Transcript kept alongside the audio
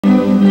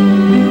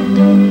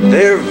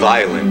They're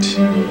violent.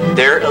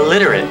 They're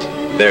illiterate.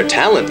 They're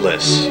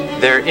talentless.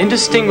 They're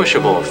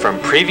indistinguishable from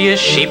previous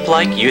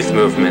sheep-like youth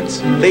movements.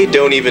 They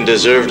don't even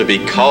deserve to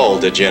be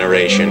called a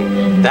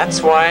generation.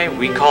 That's why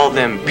we call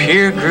them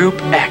Peer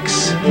Group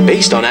X.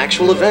 Based on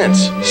actual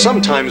events,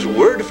 sometimes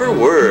word for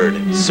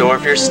word. So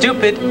if you're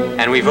stupid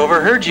and we've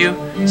overheard you,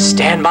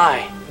 stand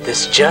by.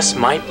 This just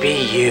might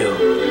be you.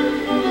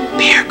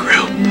 Peer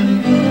Group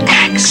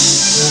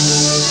X.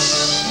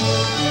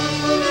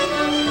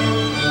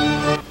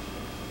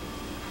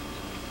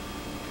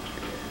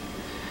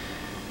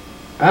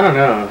 I don't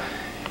know.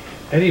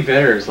 Eddie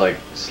Vedder's like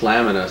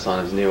slamming us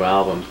on his new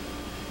album.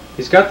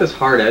 He's got this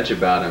hard edge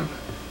about him.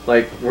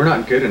 Like, we're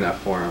not good enough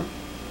for him.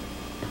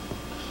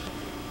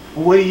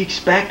 Well, what do you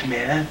expect,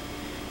 man?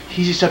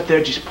 He's just up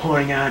there just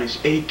pouring out his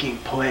aching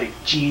poetic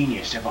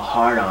genius of a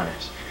heart on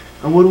us.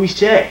 And what do we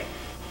say?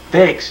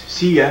 Thanks,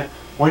 see ya.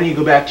 Why don't you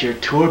go back to your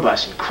tour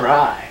bus and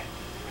cry?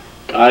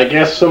 Gotta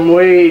get some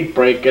weed,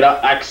 break it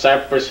up like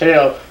Cypress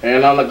Hill,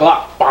 and on the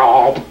Glock,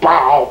 bow,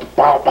 bow,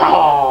 bow,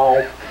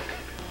 bow.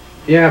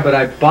 Yeah, but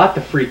I bought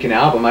the freaking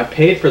album. I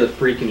paid for the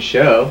freaking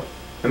show.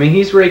 I mean,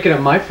 he's raking up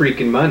my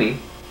freaking money.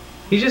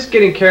 He's just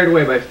getting carried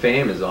away by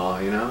fame is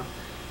all, you know?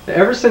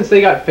 Ever since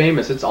they got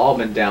famous, it's all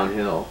been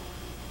downhill.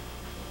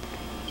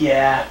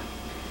 Yeah,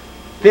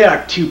 they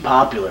are too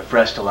popular for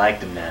us to like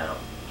them now.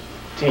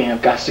 Damn,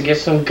 got to get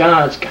some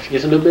guns, got to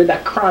get a little bit of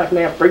that chronic,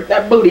 man, freak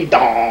that booty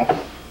dong.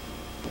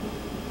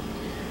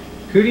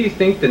 Who do you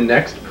think the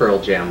next Pearl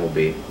Jam will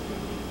be?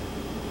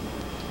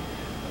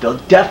 They'll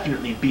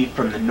definitely be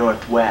from the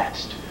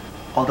Northwest.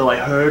 Although I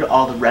heard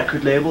all the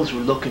record labels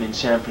were looking in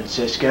San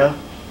Francisco.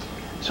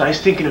 So I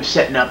was thinking of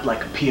setting up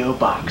like a P.O.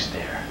 box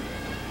there.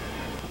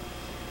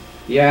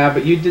 Yeah,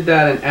 but you did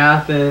that in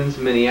Athens,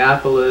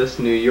 Minneapolis,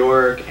 New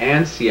York,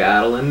 and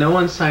Seattle, and no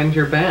one signed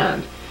your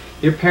band.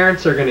 Your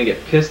parents are gonna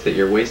get pissed that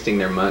you're wasting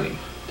their money.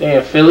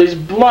 Damn, Philly's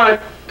blunt.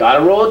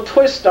 Gotta roll a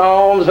twist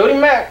on Zody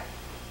Mac.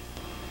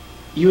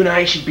 You and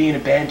I should be in a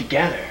band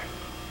together.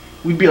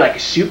 We'd be like a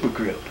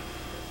supergroup.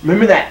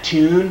 Remember that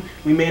tune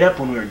we made up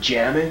when we were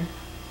jamming?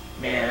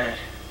 Man,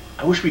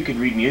 I wish we could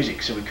read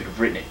music so we could have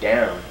written it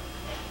down.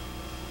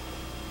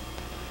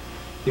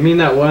 You mean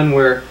that one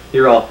where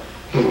you're all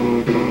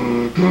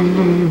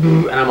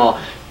and I'm all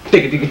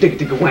digga digga digga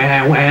digga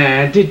wah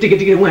wah digga digga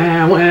digga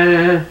wah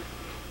wah.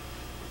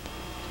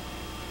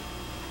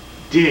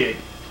 Dude,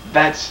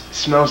 that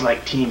smells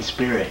like Teen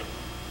Spirit.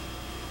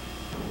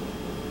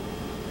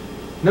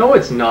 No,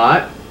 it's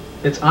not.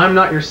 It's I'm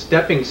Not Your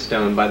Stepping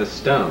Stone by the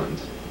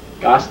Stones.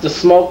 Got to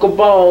smoke a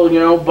bowl, you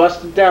know,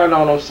 bust it down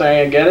on them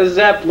saying, get a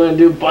Zeppelin,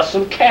 dude, bust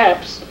some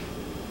caps.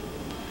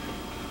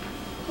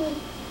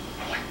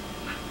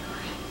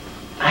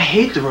 I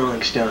hate the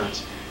Rolling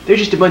Stones. They're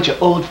just a bunch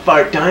of old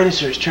fart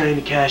dinosaurs trying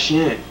to cash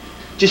in.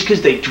 Just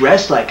because they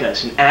dress like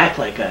us and act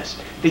like us,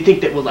 they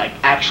think that we'll like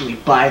actually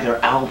buy their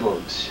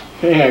albums.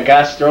 Yeah,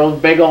 got to throw a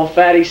big old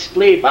fatty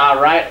spleef,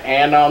 alright,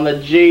 and on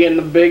the G and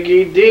the big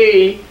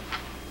ED.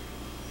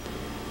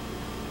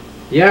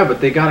 Yeah,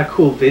 but they got a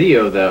cool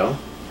video though.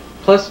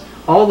 Plus,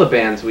 all the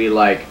bands we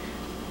like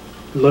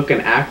look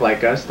and act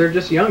like us, they're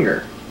just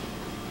younger.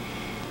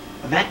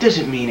 Well, that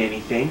doesn't mean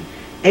anything.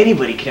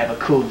 Anybody could have a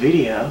cool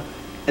video.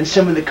 And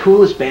some of the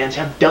coolest bands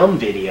have dumb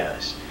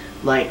videos.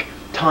 Like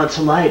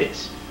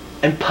Tonsillitis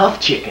and Puff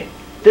Chicken.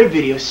 Their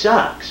video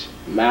sucks.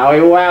 Maui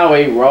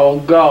Wowie, roll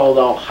go,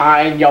 though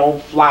high yo,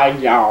 fly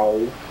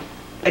yo.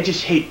 I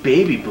just hate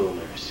baby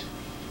boomers.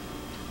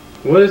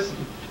 What does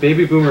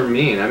baby boomer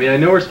mean? I mean, I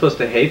know we're supposed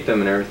to hate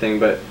them and everything,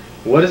 but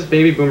what does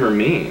baby boomer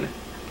mean?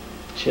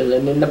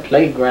 Chillin' in the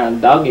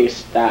playground, doggy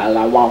style.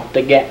 I want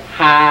to get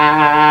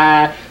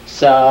high,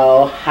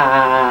 so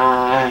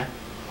high.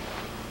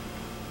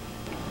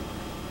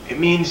 It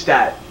means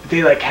that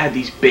they like had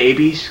these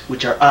babies,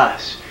 which are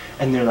us,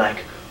 and they're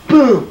like,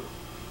 boom,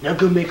 now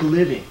go make a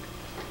living.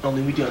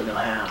 Only we don't know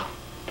how.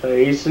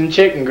 Eat some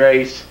chicken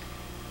grease.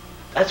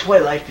 That's why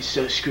life is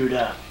so screwed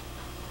up.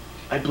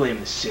 I blame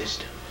the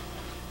system.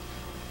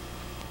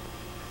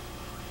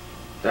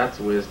 That's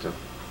wisdom.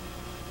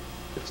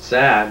 It's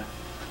sad,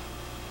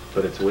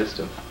 but it's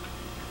wisdom.